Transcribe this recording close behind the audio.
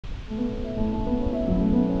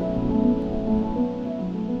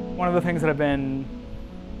One of the things that I've been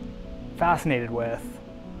fascinated with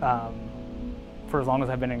for as long as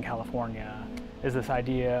I've been in California is this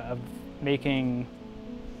idea of making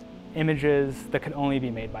images that could only be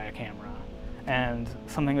made by a camera. And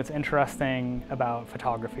something that's interesting about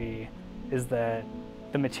photography is that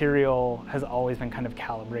the material has always been kind of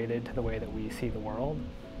calibrated to the way that we see the world.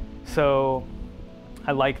 So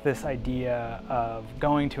I like this idea of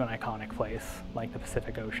going to an iconic place like the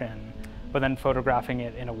Pacific Ocean, but then photographing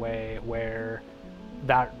it in a way where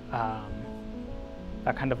that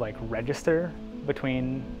kind of like register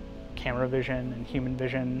between camera vision and human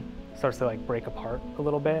vision starts to like break apart a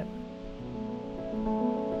little bit.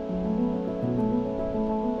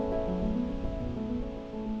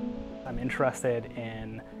 I'm interested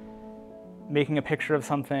in making a picture of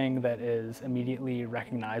something that is immediately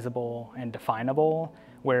recognizable and definable,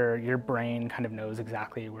 where your brain kind of knows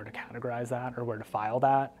exactly where to categorize that or where to file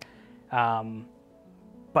that.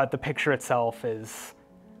 But the picture itself is,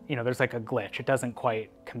 there's like a glitch. It doesn't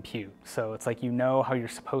quite compute. So it's like you know how you're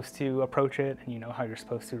supposed to approach it and you know how you're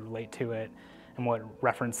supposed to relate to it and what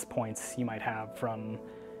reference points you might have from,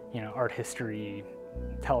 art history,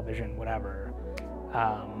 television, whatever.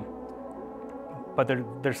 But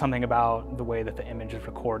there's something about the way that the image is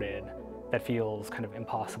recorded that feels kind of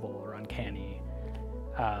impossible or uncanny.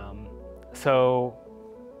 So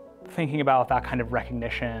thinking about that kind of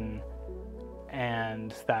recognition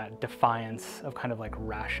and that defiance of kind of like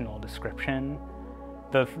rational description,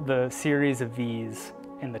 the series of V's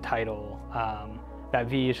in the title, that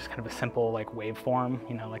V is just kind of a simple like waveform,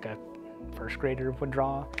 like a first grader would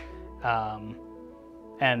draw.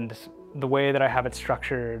 And the way that I have it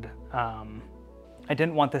structured, I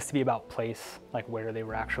didn't want this to be about place, like where they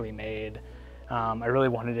were actually made. I really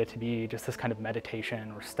wanted it to be just this kind of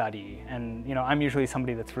meditation or study. And I'm usually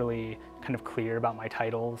somebody that's really kind of clear about my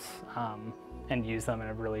titles and use them in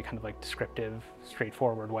a really kind of like descriptive,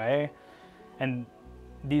 straightforward way. And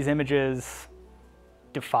these images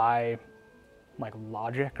defy like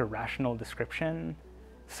logic or rational description.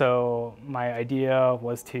 So my idea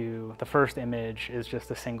was the first image is just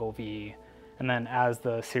a single V. And then as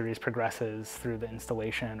the series progresses through the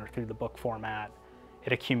installation or through the book format,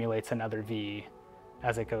 it accumulates another V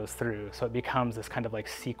as it goes through. So it becomes this kind of like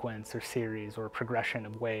sequence or series or progression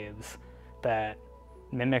of waves that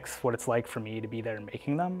mimics what it's like for me to be there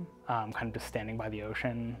making them, kind of just standing by the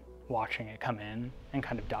ocean, watching it come in and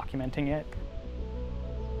kind of documenting it.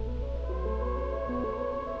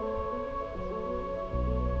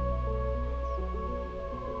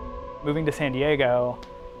 Moving to San Diego,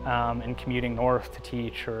 and commuting north to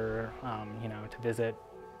teach or to visit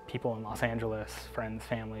people in Los Angeles, friends,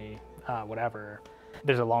 family, whatever.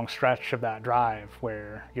 There's a long stretch of that drive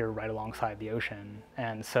where you're right alongside the ocean.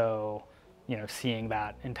 And so, seeing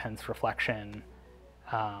that intense reflection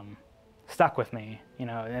stuck with me,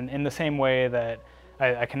 and in the same way that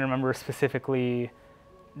I can remember specifically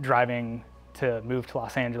driving to move to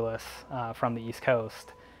Los Angeles from the East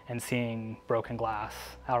Coast and seeing broken glass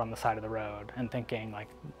out on the side of the road and thinking like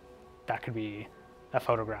that could be a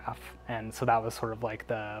photograph. And so that was sort of like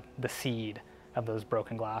the seed of those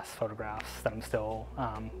broken glass photographs that I'm still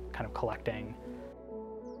kind of collecting.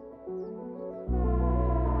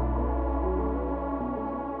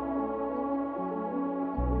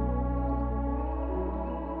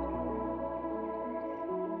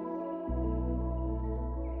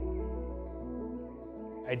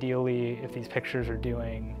 Ideally, if these pictures are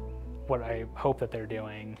doing what I hope that they're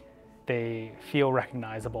doing, they feel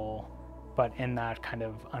recognizable, but in that kind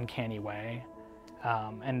of uncanny way.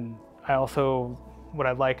 And I also, what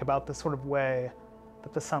I like about this sort of way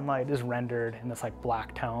that the sunlight is rendered in this like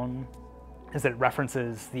black tone is that it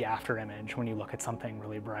references the after image when you look at something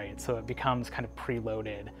really bright. So it becomes kind of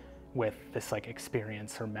preloaded with this like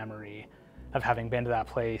experience or memory of having been to that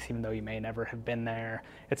place, even though you may never have been there.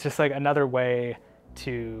 It's just like another way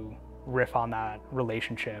to riff on that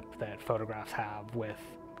relationship that photographs have with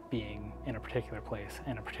being in a particular place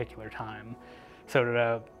in a particular time. So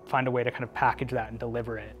to find a way to kind of package that and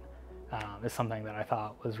deliver it is something that I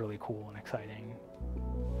thought was really cool and exciting.